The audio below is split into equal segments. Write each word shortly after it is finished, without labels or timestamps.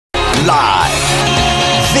live.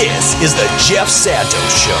 This is the Jeff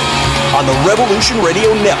Santos Show on the Revolution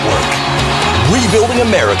Radio Network. Rebuilding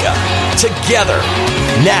America together.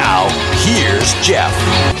 Now, here's Jeff.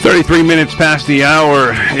 33 minutes past the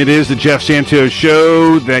hour. It is the Jeff Santos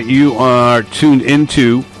Show that you are tuned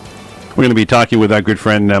into. We're going to be talking with our good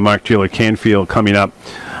friend Mark Taylor-Canfield coming up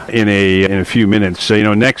in a few minutes.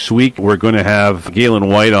 So, next week we're going to have Galen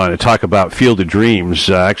White on to talk about Field of Dreams,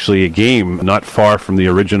 actually a game not far from the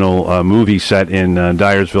original movie set in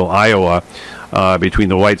Dyersville, Iowa, between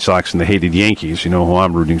the White Sox and the hated Yankees, who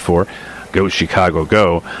I'm rooting for. Go Chicago,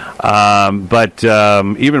 go! But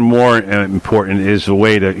even more important is a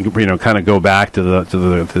way to kind of go back to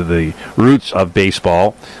the roots of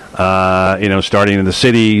baseball. Starting in the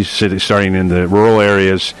cities, starting in the rural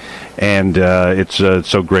areas, and it's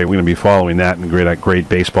so great. We're going to be following that and great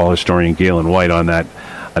baseball historian Galen White on that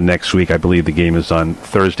next week. I believe the game is on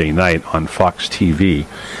Thursday night on Fox TV.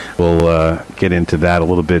 We'll get into that a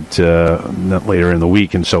little bit later in the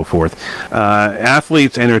week and so forth.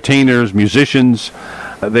 Athletes, entertainers, musicians,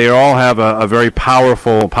 they all have a very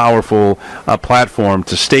powerful platform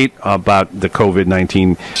to state about the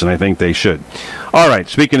COVID-19, and I think they should. All right,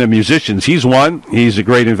 speaking of musicians, he's one. He's a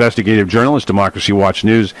great investigative journalist, Democracy Watch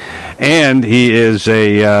News, and he is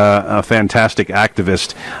a fantastic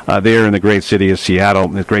activist there in the great city of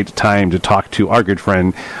Seattle. It's a great time to talk to our good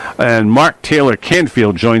friend. And Mark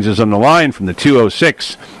Taylor-Canfield joins us on the line from the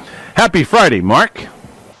 206. Happy Friday, Mark.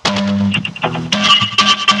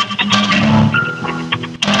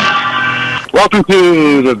 Welcome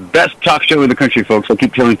to the best talk show in the country, folks. I'll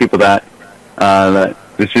keep telling people that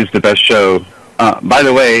this is the best show. By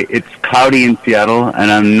the way, it's cloudy in Seattle,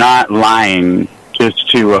 and I'm not lying just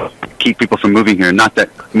to keep people from moving here. Not that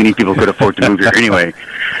many people could afford to move here anyway.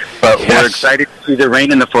 But We're excited to see the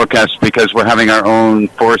rain in the forecast because we're having our own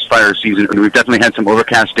forest fire season. We've definitely had some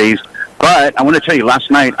overcast days. But I want to tell you,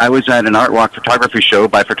 last night I was at an art walk photography show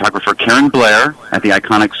by photographer Karen Blair at the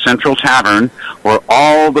iconic Central Tavern, where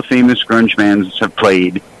all the famous grunge bands have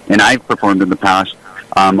played, and I've performed in the past.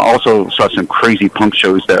 Also saw some crazy punk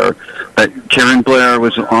shows there. But Karen Blair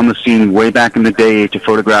was on the scene way back in the day to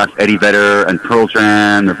photograph Eddie Vedder and Pearl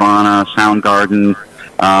Jam, Nirvana, Soundgarden,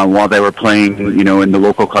 while they were playing, in the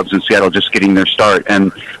local clubs in Seattle, just getting their start.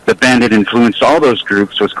 And the band that influenced all those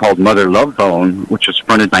groups was called Mother Love Bone, which was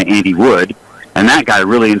fronted by Andy Wood. And that guy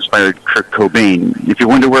really inspired Kurt Cobain. If you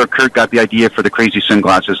wonder where Kurt got the idea for the crazy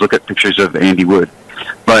sunglasses, look at pictures of Andy Wood.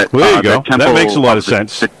 But well, there you go. That makes a lot of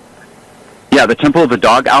sense. The Temple of the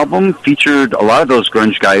Dog album featured a lot of those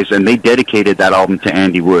grunge guys, and they dedicated that album to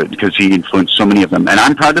Andy Wood because he influenced so many of them. And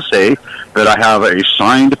I'm proud to say that I have a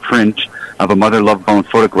signed print of a Mother Love Bone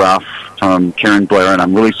photograph from Karen Blair, and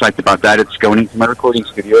I'm really psyched about that. It's going into my recording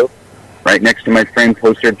studio right next to my framed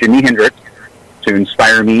poster of Jimi Hendrix to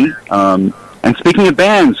inspire me. And speaking of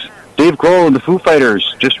bands, Dave Grohl and the Foo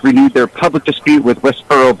Fighters just renewed their public dispute with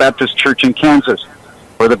Westboro Baptist Church in Kansas,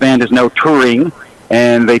 where the band is now touring,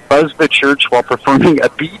 and they buzzed the church while performing a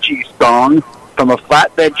Bee Gees song from a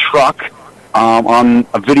flatbed truck on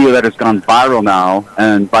a video that has gone viral now.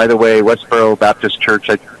 And by the way, Westboro Baptist Church,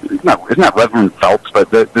 isn't that Reverend Phelps, but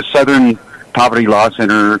the Southern Poverty Law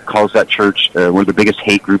Center calls that church one of the biggest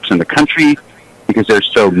hate groups in the country because they're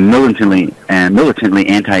so militantly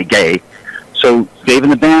anti-gay. So Dave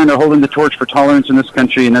and the band are holding the torch for tolerance in this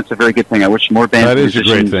country, and that's a very good thing. I wish more bands that is a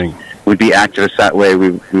great thing. Would be activists that way.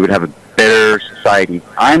 We would have a better society.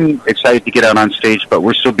 I'm excited to get out on stage, but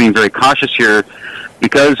we're still being very cautious here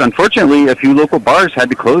because, unfortunately, a few local bars had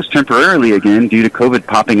to close temporarily again due to COVID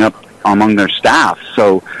popping up among their staff.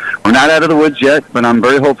 So we're not out of the woods yet, but I'm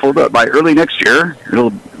very hopeful that by early next year,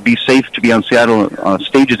 it'll be safe to be on Seattle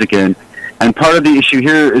stages again. And part of the issue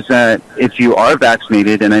here is that if you are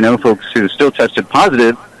vaccinated, and I know folks who still tested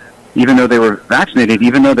positive, even though they were vaccinated,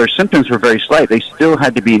 even though their symptoms were very slight, they still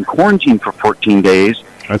had to be in quarantine for 14 days.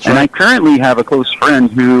 That's and right. I currently have a close friend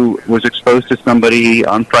who was exposed to somebody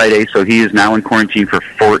on Friday, so he is now in quarantine for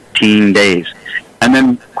 14 days. And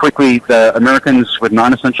then quickly, the Americans with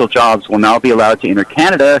non-essential jobs will now be allowed to enter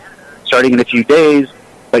Canada starting in a few days,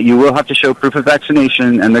 but you will have to show proof of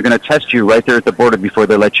vaccination, and they're going to test you right there at the border before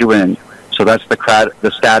they let you in. So that's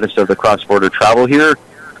the status of the cross-border travel here.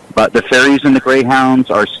 But the ferries and the Greyhounds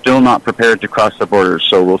are still not prepared to cross the border,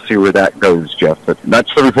 so we'll see where that goes, Jeff. But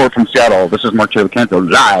that's the report from Seattle. This is Mark Taylor-Canfield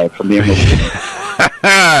live from the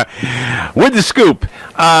With the scoop.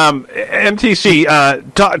 MTC,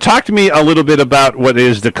 talk to me a little bit about what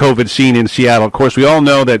is the COVID scene in Seattle. Of course, we all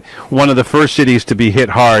know that one of the first cities to be hit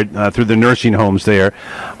hard through the nursing homes there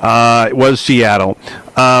was Seattle.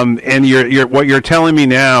 And what you're telling me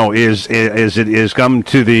now is it is come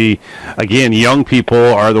to the, again, young people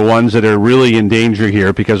are the ones that are really in danger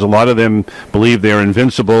here, because a lot of them believe they're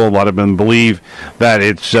invincible. A lot of them believe that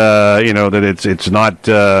it's it's not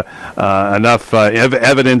enough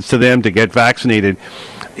evidence to them to get vaccinated.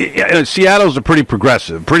 Seattle's a pretty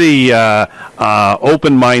progressive, pretty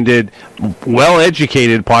open-minded,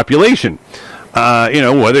 well-educated population.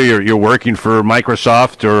 Whether you're working for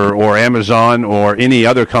Microsoft or Amazon or any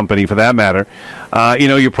other company for that matter,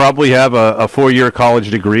 you probably have a 4-year college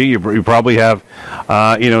degree. You probably have,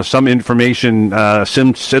 some information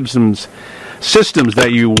systems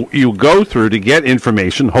that you go through to get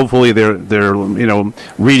information. Hopefully they're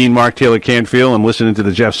reading Mark Taylor-Canfield and listening to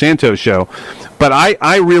the Jeff Santos Show. But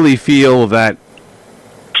I really feel that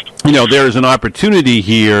there is an opportunity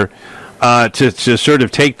here to sort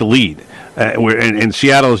of take the lead. And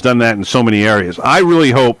Seattle has done that in so many areas. I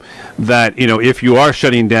really hope that, if you are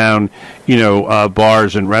shutting down,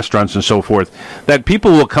 bars and restaurants and so forth, that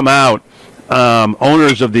people will come out,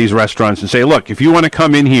 owners of these restaurants, and say, look, if you want to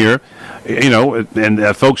come in here,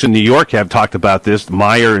 and folks in New York have talked about this,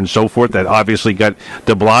 Meyer and so forth, that obviously got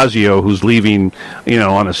de Blasio, who's leaving,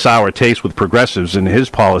 on a sour taste with progressives and his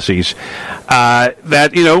policies,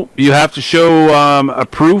 that, you have to show a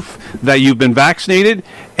proof that you've been vaccinated,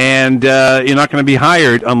 and you're not going to be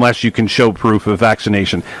hired unless you can show proof of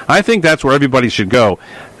vaccination. I think that's where everybody should go.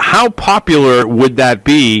 How popular would that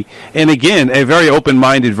be? And again, a very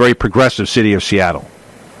open-minded, very progressive city of Seattle.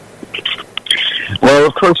 Well,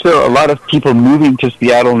 of course, there are a lot of people moving to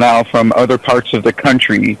Seattle now from other parts of the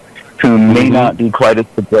country who may not be quite as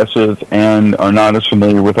progressive and are not as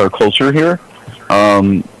familiar with our culture here.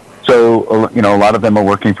 So, a lot of them are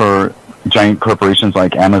working for giant corporations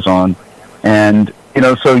like Amazon. And,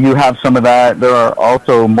 so you have some of that. There are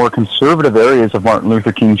also more conservative areas of Martin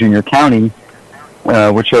Luther King Jr. County,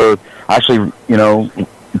 which are actually,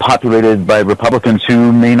 populated by Republicans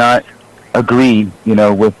who may not agree,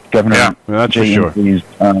 with Governor Jay Inslee's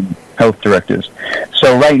health directives.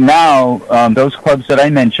 So right now, those clubs that I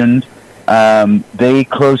mentioned, they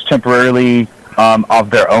closed temporarily of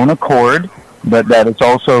their own accord, but that is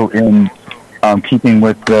also in keeping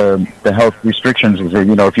with the health restrictions. Is that,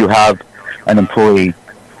 if you have an employee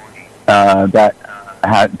that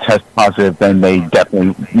had test positive, then they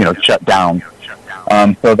definitely, shut down.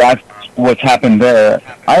 So that's what's happened there.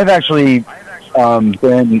 I've actually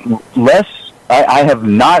been less. I have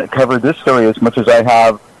not covered this story as much as I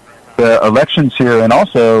have the elections here,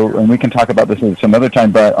 and we can talk about this at some other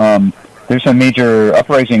time, but there's a major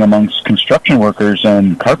uprising amongst construction workers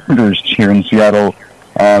and carpenters here in Seattle.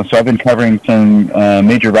 So I've been covering some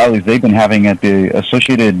major rallies they've been having at the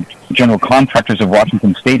Associated General Contractors of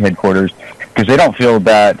Washington State headquarters, because they don't feel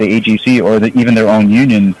that the AGC or even their own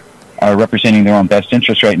union are representing their own best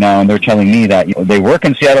interests right now, and they're telling me that they work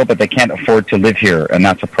in Seattle, but they can't afford to live here, and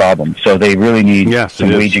that's a problem. So they really need some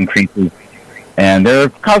wage increases, and they're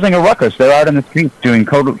causing a ruckus. They're out in the streets doing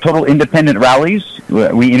total independent rallies.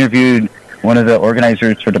 We interviewed one of the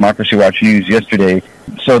organizers for Democracy Watch News yesterday.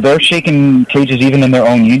 So they're shaking cages even in their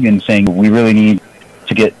own union, saying we really need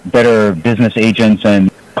to get better business agents and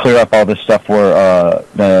clear up all this stuff where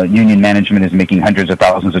the union management is making hundreds of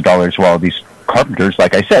thousands of dollars while these carpenters,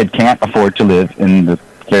 like I said, can't afford to live in the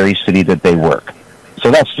very city that they work. So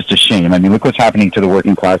that's just a shame. I mean, look what's happening to the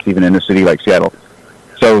working class even in a city like Seattle.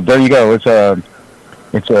 So there you go. It's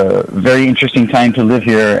a very interesting time to live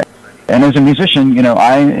here. And as a musician,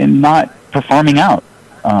 I am not performing out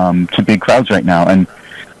to big crowds right now. And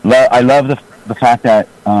I love the fact that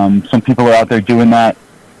some people are out there doing that.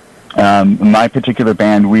 My particular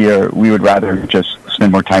band, we would rather just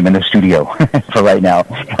spend more time in the studio for right now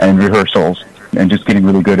and rehearsals and just getting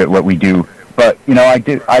really good at what we do. But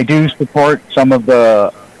I do support some of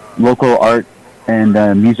the local art and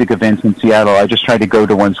music events in Seattle. I just try to go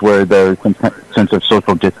to ones where there's some sense of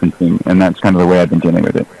social distancing, and that's kind of the way I've been dealing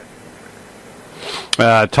with it.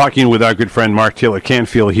 Talking with our good friend Mark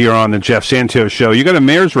Taylor-Canfield here on the Jeff Santos Show. You got a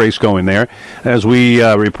mayor's race going there, as we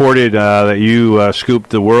reported that you scooped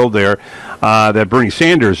the world there, that Bernie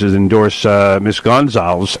Sanders has endorsed Miss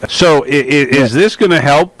Gonzalez. So is this going to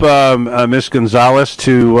help Miss Gonzalez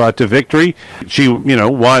to victory? She,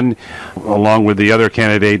 won along with the other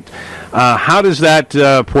candidate. How does that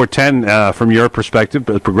portend from your perspective?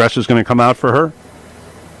 Progressive's going to come out for her?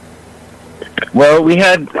 Well, we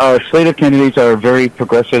had a slate of candidates. Our very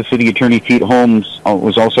progressive city attorney, Pete Holmes,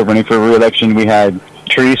 was also running for re-election. We had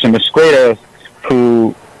Teresa Mosqueda,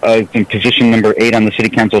 who is in position number 8 on the city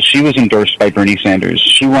council. She was endorsed by Bernie Sanders.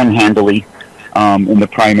 She won handily in the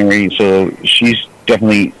primary, so she's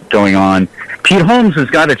definitely going on. Pete Holmes has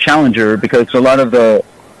got a challenger because a lot of the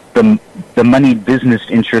money business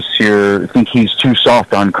interests here think he's too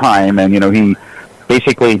soft on crime, and he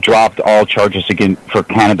basically dropped all charges for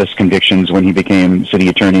cannabis convictions when he became city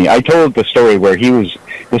attorney. I told the story where he was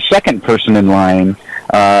the second person in line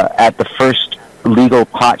at the first legal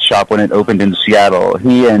pot shop when it opened in Seattle.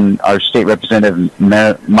 He and our state representative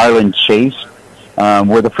Marlon Chase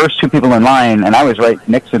were the first two people in line, and I was right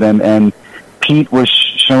next to them, and Pete was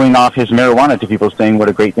showing off his marijuana to people, saying what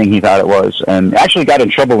a great thing he thought it was, and actually got in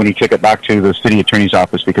trouble when he took it back to the city attorney's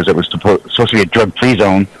office because it was supposed to be a drug-free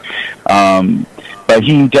zone. But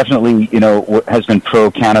he definitely, has been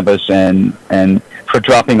pro-cannabis and for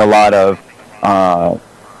dropping a lot of,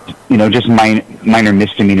 just minor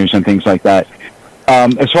misdemeanors and things like that.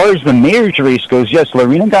 As far as the mayor's race goes, yes,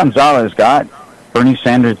 Lorena Gonzales got Bernie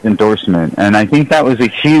Sanders' endorsement, and I think that was a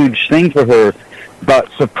huge thing for her. But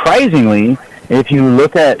surprisingly, if you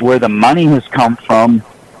look at where the money has come from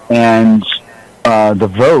and the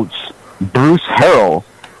votes, Bruce Harrel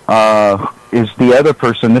is the other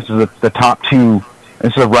person. This is the top two.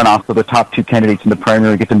 This is a runoff of the top two candidates in the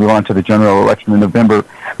primary get to move on to the general election in November.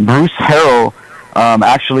 Bruce Harrel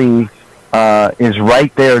actually is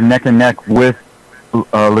right there neck and neck with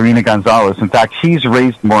Lorena Gonzales. In fact, he's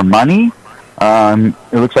raised more money. It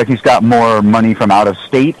looks like he's got more money from out of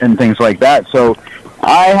state and things like that. So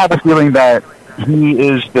I have a feeling that he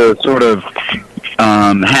is the sort of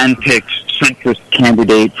hand-picked centrist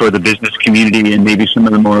candidate for the business community and maybe some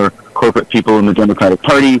of the more corporate people in the Democratic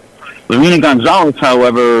Party. Lorena Gonzales,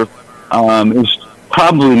 however, is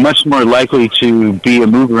probably much more likely to be a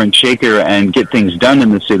mover and shaker and get things done in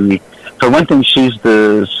the city. For one thing, she's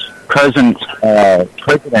the president.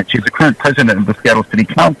 She's the current president of the Seattle City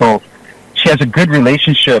Council. She has a good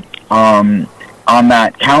relationship on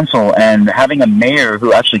that council, and having a mayor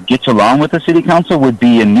who actually gets along with the city council would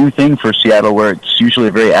be a new thing for Seattle, where it's usually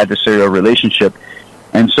a very adversarial relationship.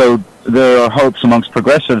 And so there are hopes amongst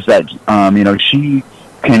progressives that, she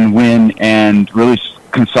can win and really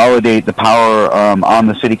consolidate the power on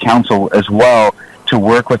the city council as well, to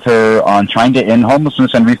work with her on trying to end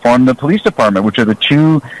homelessness and reform the police department, which are the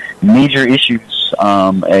two major issues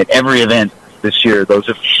at every event this year. Those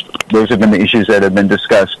have been the issues that have been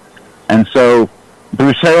discussed. And so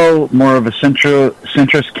Bruce Harrel, more of a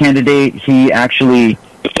centrist candidate, he actually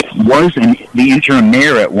was the interim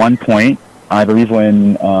mayor at one point, I believe,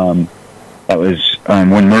 when when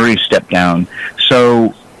Murray stepped down.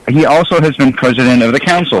 So he also has been president of the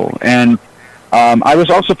council. And I was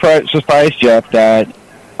also surprised, Jeff, that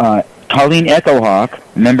Colleen Echohawk,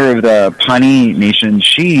 member of the Pawnee Nation,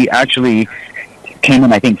 she actually came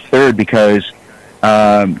in, I think, third because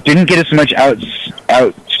didn't get as much out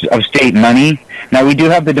of state money. Now, we do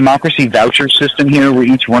have the democracy voucher system here, where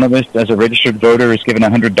each one of us, as a registered voter, is given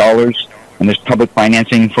 $100, and there's public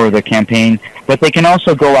financing for the campaign. But they can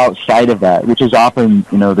also go outside of that, which is often,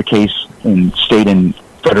 the case in state and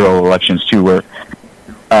federal elections too, where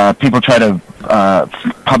people try to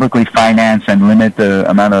publicly finance and limit the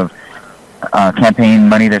amount of campaign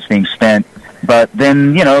money that's being spent. But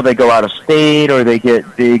then, they go out of state, or they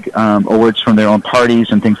get big awards from their own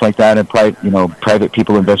parties and things like that, and private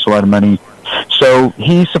people invest a lot of money. So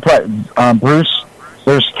he supplied Bruce.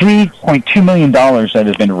 There's $3.2 million that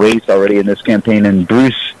has been raised already in this campaign, and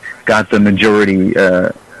Bruce got the majority,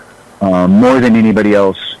 more than anybody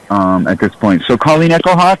else at this point. So Colleen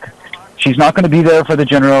Echohawk, she's not going to be there for the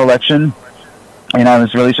general election, and I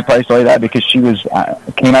was really surprised by that because she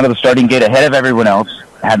came out of the starting gate ahead of everyone else,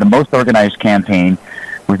 had the most organized campaign,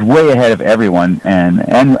 was way ahead of everyone, and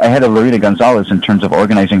ahead of Lorena Gonzales in terms of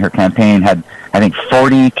organizing her campaign, had, I think,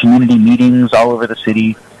 40 community meetings all over the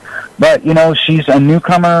city. But, she's a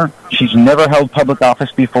newcomer. She's never held public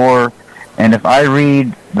office before. And if I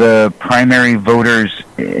read the primary voters'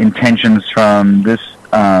 intentions from this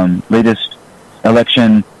latest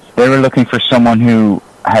election, they were looking for someone who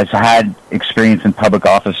has had experience in public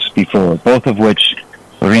office before, both of which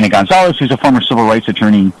Lorena Gonzales, who's a former civil rights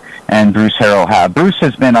attorney, and Bruce Harrel have. Bruce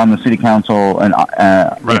has been on the city council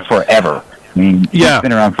forever. I mean, he's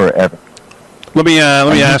been around forever. Let me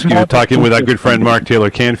ask you, talking with our good friend Mark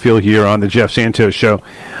Taylor-Canfield here on the Jeff Santos Show.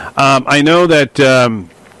 I know that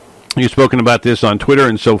you've spoken about this on Twitter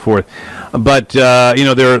and so forth, but there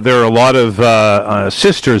are a lot of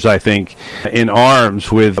sisters, I think, in arms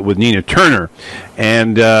with Nina Turner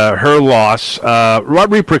and her loss. What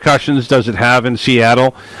repercussions does it have in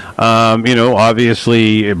Seattle?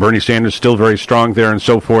 Obviously Bernie Sanders still very strong there and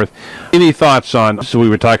so forth. Any thoughts on? So we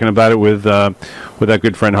were talking about it with our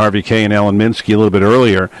good friend Harvey Kay and Alan Minsky a little bit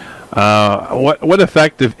earlier. What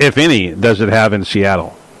effect, if any, does it have in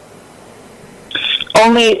Seattle?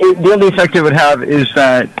 the only effect it would have is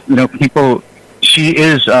that, people,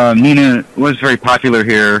 Nina was very popular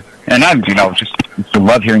here, and I'm, just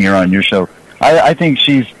love hearing her on your show. I think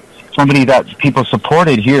she's somebody that people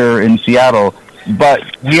supported here in Seattle, but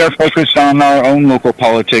we are focused on our own local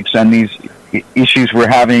politics and these issues we're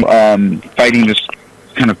having, fighting this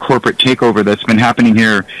kind of corporate takeover that's been happening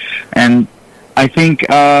here. And I think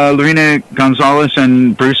Lorena Gonzales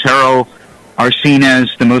and Bruce Harrel are seen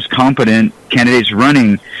as the most competent candidates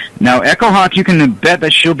running. Now, Echo Hawk, you can bet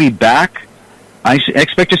that she'll be back. I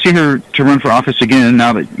expect to see her to run for office again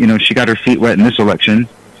now that, she got her feet wet in this election.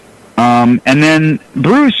 And then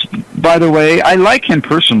Bruce, by the way, I like him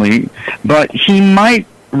personally, but he might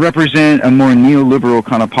represent a more neoliberal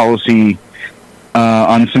kind of policy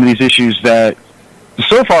on some of these issues that,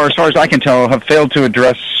 so far as I can tell, have failed to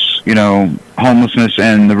address, homelessness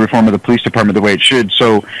and the reform of the police department the way it should.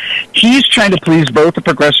 So he's trying to please both the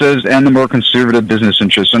progressives and the more conservative business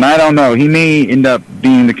interests. And I don't know, he may end up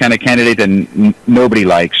being the kind of candidate that nobody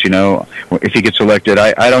likes, if he gets elected.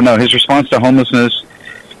 I don't know. His response to homelessness,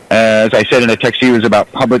 as I said in a text to you, is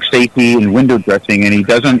about public safety and window dressing, and he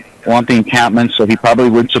doesn't want the encampments, so he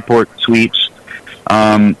probably would support sweeps.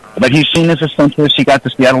 But he's seen as a centrist. He got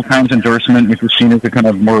the Seattle Times endorsement, which is seen as a kind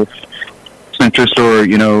of more centrist or,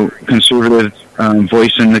 conservative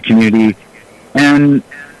voice in the community. And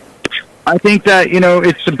I think that,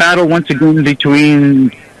 it's a battle once again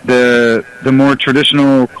between the more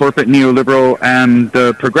traditional corporate neoliberal and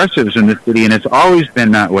the progressives in the city, and it's always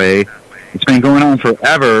been that way. It's been going on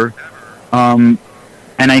forever. And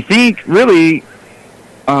I think, really,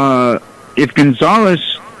 if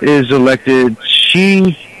Gonzalez is elected,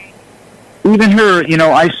 even her,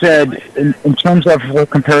 I said, in terms of her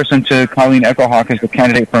comparison to Colleen Echo Hawk as the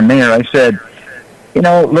candidate for mayor, I said,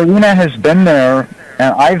 Lorena has been there,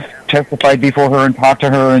 and I've testified before her and talked to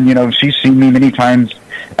her, and, she's seen me many times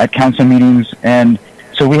at council meetings, and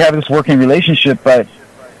so we have this working relationship, but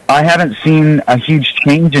I haven't seen a huge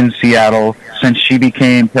change in Seattle since she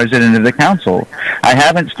became president of the council. I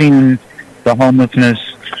haven't seen the homelessness,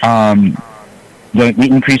 the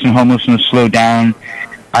increase in homelessness slow down.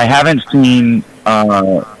 I haven't seen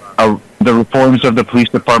the reforms of the police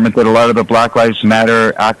department that a lot of the Black Lives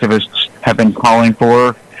Matter activists have been calling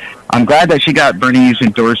for. I'm glad that she got Bernie's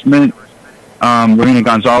endorsement, Lorena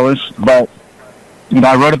Gonzales, but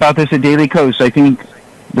I wrote about this at Daily Kos. I think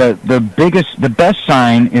the best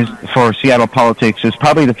sign is for Seattle politics is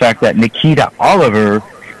probably the fact that Nikita Oliver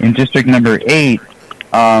in District Number 8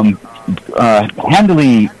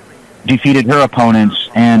 handily defeated her opponents,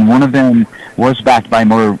 and one of them was backed by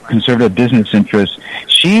more conservative business interests.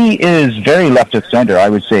 She is very left of center, I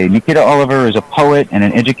would say. Nikita Oliver is a poet and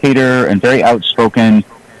an educator and very outspoken,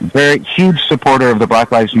 very huge supporter of the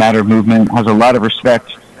Black Lives Matter movement, has a lot of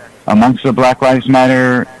respect amongst the Black Lives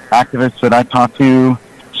Matter activists that I talk to.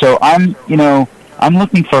 So I'm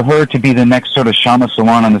looking for her to be the next sort of Shama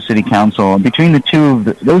Sawan on the city council. And between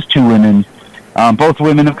those two women, both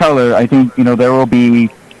women of color, I think, there will be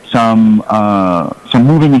some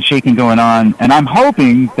moving and shaking going on, and I'm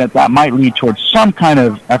hoping that might lead towards some kind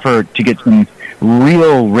of effort to get some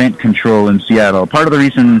real rent control in Seattle. Part of the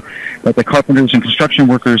reason that the carpenters and construction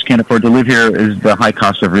workers can't afford to live here is the high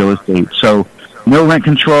cost of real estate. So no rent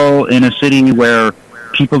control in a city where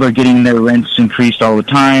people are getting their rents increased all the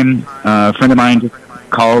time. A friend of mine just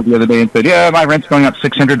called the other day and said, yeah, my rent's going up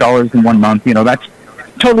 $600 in 1 month. That's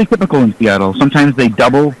totally typical in Seattle. Sometimes they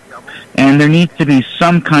double. And there needs to be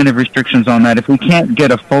some kind of restrictions on that. If we can't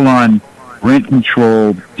get a full-on rent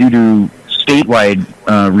control due to statewide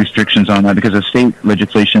restrictions on that because of state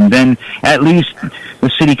legislation, then at least the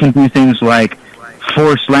city can do things like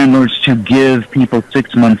force landlords to give people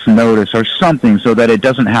 6 months' notice or something so that it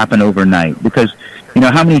doesn't happen overnight. Because,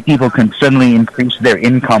 how many people can suddenly increase their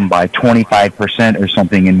income by 25% or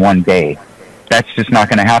something in one day? That's just not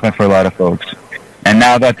going to happen for a lot of folks. And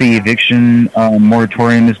now that the eviction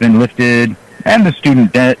moratorium has been lifted, and the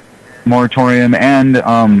student debt moratorium, and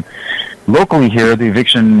locally here, the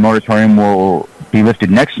eviction moratorium will be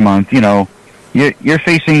lifted next month, you're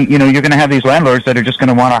facing, you're going to have these landlords that are just going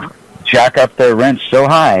to want to jack up their rents so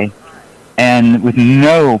high, and with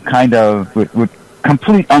no kind of, with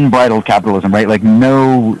complete unbridled capitalism, right? Like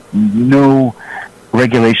no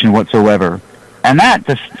regulation whatsoever. And that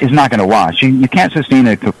just is not going to wash. You can't sustain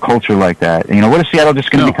a culture like that. What is Seattle just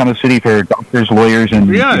going to become a city for doctors, lawyers, and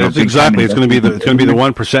exactly. It's going to be the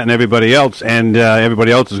 1% and everybody else, and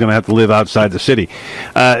everybody else is going to have to live outside the city.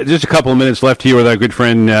 Just a couple of minutes left here with our good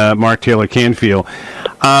friend Mark Taylor-Canfield.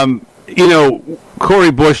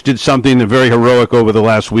 Cori Bush did something very heroic over the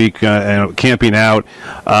last week, camping out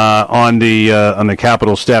on the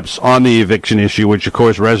Capitol steps on the eviction issue, which of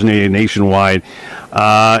course resonated nationwide.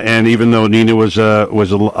 And even though Nina was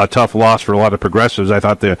a tough loss for a lot of progressives, I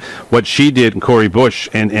thought what she did, and Cori Bush,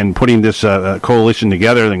 and putting this coalition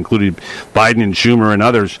together that included Biden and Schumer and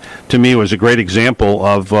others, to me was a great example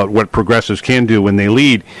of what progressives can do when they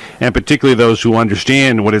lead, and particularly those who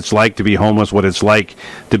understand what it's like to be homeless, what it's like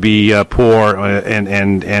to be poor,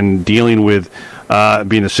 and dealing with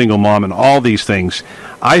being a single mom and all these things.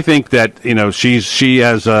 I think that she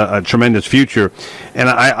has a tremendous future, and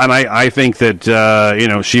I think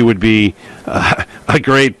that she would be a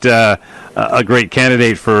great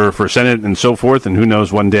candidate for Senate and so forth, and who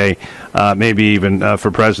knows, one day maybe even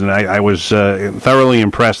for president. I was thoroughly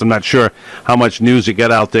impressed. I'm not sure how much news it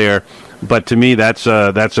got out there, but to me that's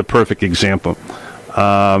a perfect example,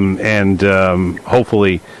 and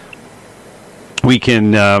hopefully we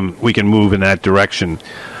can move in that direction.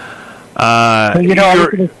 I was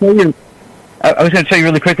going to say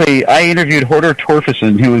really quickly, I interviewed Horder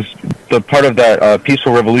Torfason, who was the part of that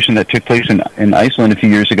peaceful revolution that took place in Iceland a few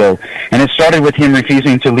years ago. And it started with him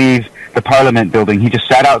refusing to leave the parliament building. He just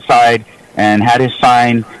sat outside and had his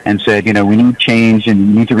sign and said, we need change and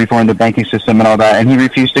we need to reform the banking system and all that. And he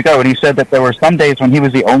refused to go. And he said that there were some days when he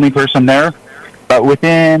was the only person there, but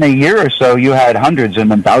within a year or so, you had hundreds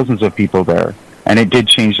and then thousands of people there. And it did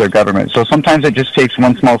change their government. So sometimes it just takes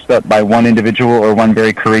one small step by one individual or one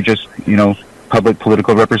very courageous, public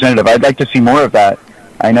political representative. I'd like to see more of that.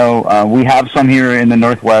 I know we have some here in the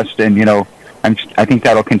Northwest, and, I think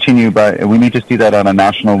that'll continue, but we need to see that on a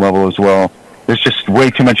national level as well. There's just way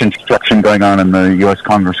too much instruction going on in the U.S.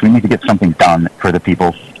 Congress. We need to get something done for the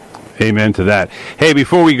people. Amen to that. Hey,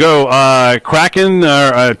 before we go, Kraken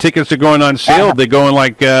tickets are going on sale. They're going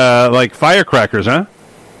like firecrackers, huh?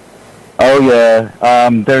 Oh yeah,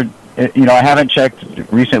 I haven't checked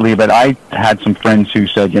recently, but I had some friends who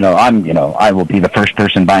said, I will be the first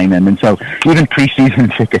person buying them, and so even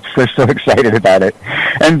preseason tickets, they're so excited about it.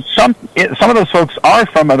 And some of those folks are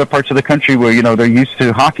from other parts of the country where they're used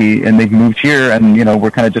to hockey and they've moved here, and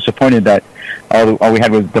we're kind of disappointed that all we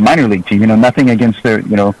had was the minor league team. Nothing against their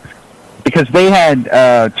because they had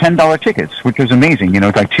 $10 tickets, which was amazing.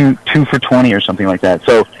 It's like two for $20 or something like that.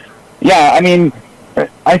 So yeah,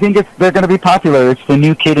 I think they're going to be popular. It's the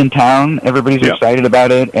new kid in town. Everybody's excited about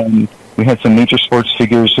it, and we had some major sports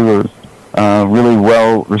figures who are really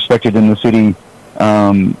well respected in the city,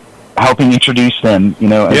 helping introduce them.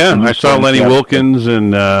 I saw Lenny Wilkins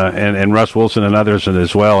and Russ Wilson and others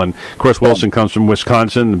as well. And of course, Wilson comes from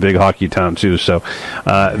Wisconsin, the big hockey town too. So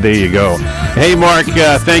there you go. Hey, Mark,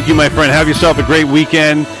 thank you, my friend. Have yourself a great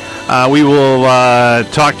weekend. We will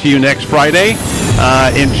talk to you next Friday.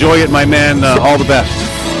 Enjoy it, my man. All the best.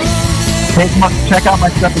 Check out my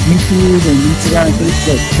stuff at YouTube and Instagram and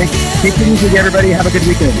Facebook. Take it easy, everybody. Have a good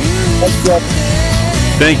weekend.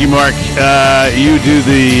 Thank you, Mark. You do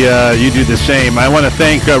the same. I want to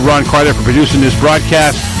thank Ron Carter for producing this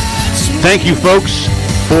broadcast. Thank you, folks,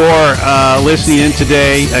 for listening in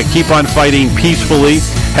today. Keep on fighting peacefully.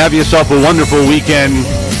 Have yourself a wonderful weekend.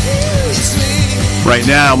 Right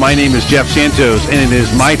now, my name is Jeff Santos, and it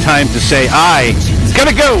is my time to say I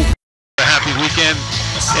gotta go. A happy weekend,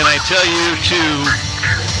 and I tell you to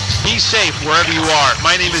be safe wherever you are.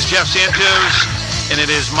 My name is Jeff Santos, and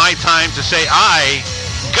it is my time to say I